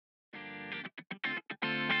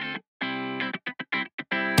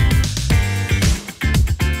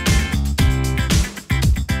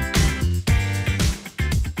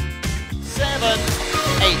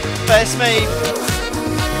First move.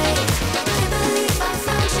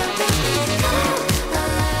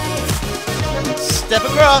 Step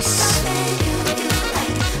across.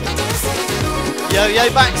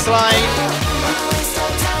 Yo-yo backslide.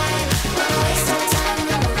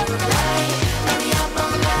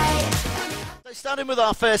 Starting with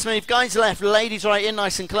our first move, guys left, ladies right in,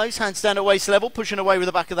 nice and close, hands down at waist level, pushing away with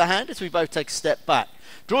the back of the hand as we both take a step back.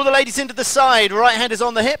 Draw the ladies into the side, right hand is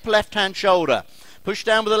on the hip, left hand shoulder. Push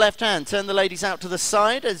down with the left hand, turn the ladies out to the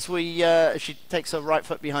side as she takes her right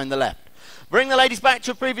foot behind the left. Bring the ladies back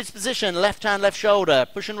to a previous position, left hand, left shoulder,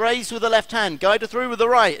 push and raise with the left hand, guide her through with the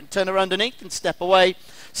right, and turn her underneath and step away.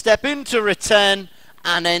 Step into return,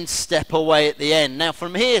 and then step away at the end. Now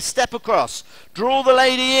from here, step across, draw the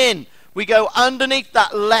lady in. We go underneath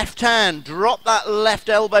that left hand, drop that left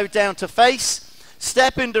elbow down to face,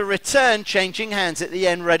 step into return, changing hands at the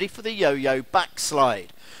end, ready for the yo-yo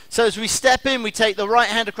backslide. So as we step in, we take the right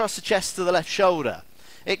hand across the chest to the left shoulder.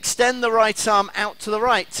 Extend the right arm out to the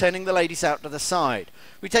right, turning the ladies out to the side.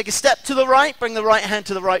 We take a step to the right, bring the right hand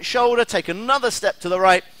to the right shoulder, take another step to the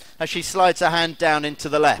right as she slides her hand down into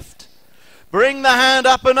the left. Bring the hand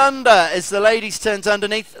up and under as the ladies turns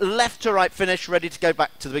underneath, left to right finish, ready to go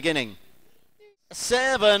back to the beginning.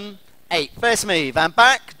 7, 8, first move, and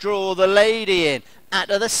back, draw the lady in, out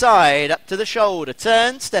to the side, up to the shoulder,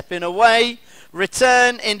 turn, step in away,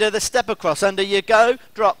 return into the step across, under you go,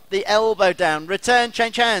 drop the elbow down, return,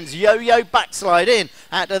 change hands, yo-yo backslide in,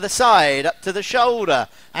 out to the side, up to the shoulder,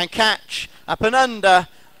 and catch, up and under,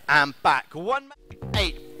 and back. 1,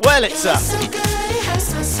 8, well it's up.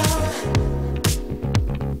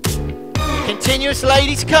 Continuous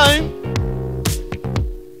ladies comb.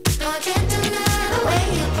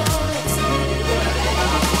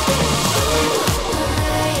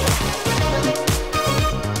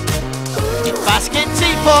 Basket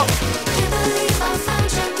teapot.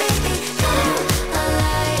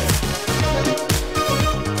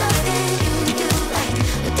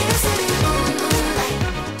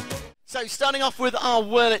 So starting off with our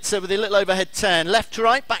Wurlitzer with a little overhead turn. Left to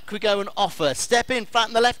right, back we go and offer. Step in,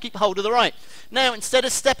 flatten the left, keep hold of the right. Now instead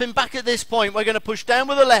of stepping back at this point, we're going to push down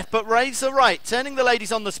with the left but raise the right, turning the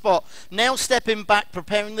ladies on the spot. Now stepping back,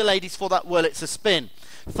 preparing the ladies for that Wurlitzer spin.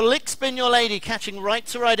 Flick spin your lady, catching right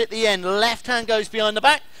to right at the end. Left hand goes behind the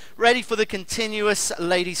back, ready for the continuous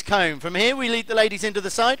ladies comb. From here we lead the ladies into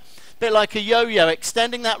the side, a bit like a yo-yo,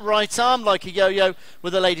 extending that right arm like a yo-yo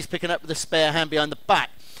with the ladies picking up with the spare hand behind the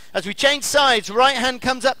back. As we change sides, right hand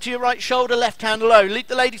comes up to your right shoulder, left hand low. Lead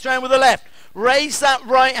the ladies round with the left. Raise that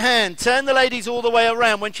right hand, turn the ladies all the way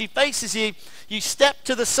around. When she faces you, you step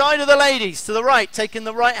to the side of the ladies, to the right, taking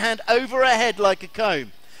the right hand over her head like a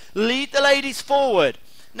comb. Lead the ladies forward.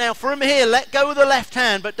 Now from here, let go of the left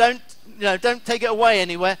hand, but don't take it away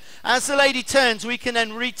anywhere. As the lady turns, we can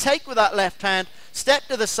then retake with that left hand, step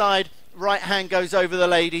to the side, right hand goes over the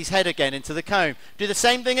lady's head again into the comb. Do the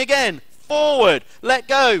same thing again. Forward, let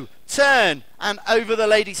go, turn, and over the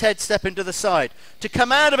lady's head, step into the side. To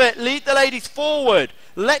come out of it, lead the ladies forward,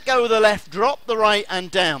 let go of the left, drop the right and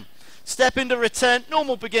down. Step into return,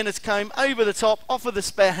 normal beginner's comb, over the top, offer the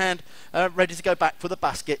spare hand, ready to go back for the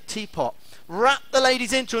basket teapot. Wrap the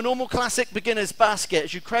ladies into a normal classic beginner's basket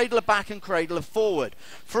as you cradle her back and cradle her forward.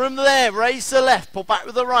 From there, raise the left, pull back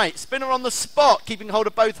with the right, spin her on the spot, keeping hold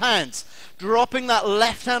of both hands. Dropping that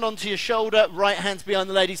left hand onto your shoulder, right hand's behind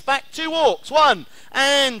the ladies' back. 2 walks, 1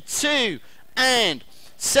 and 2, and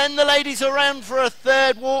send the ladies around for a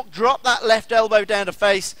third walk. Drop that left elbow down to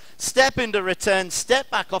face, step into return, step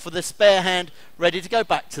back off of the spare hand, ready to go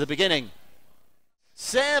back to the beginning.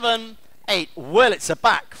 7, 8, Wurlitzer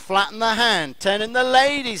back, flatten the hand, turn in the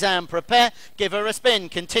ladies' hand, prepare, give her a spin,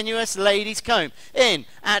 continuous ladies' comb, in,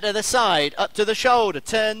 out to the side, up to the shoulder,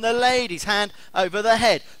 turn the ladies' hand over the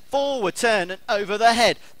head, forward, turn and over the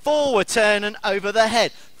head, forward, turn and over the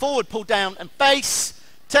head, forward, pull down and face,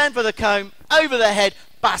 turn for the comb, over the head,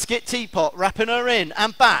 basket teapot, wrapping her in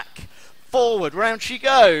and back, forward, round she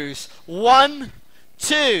goes, 1,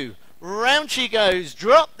 2, round she goes,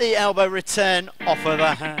 drop the elbow, return, offer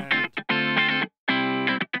the hand.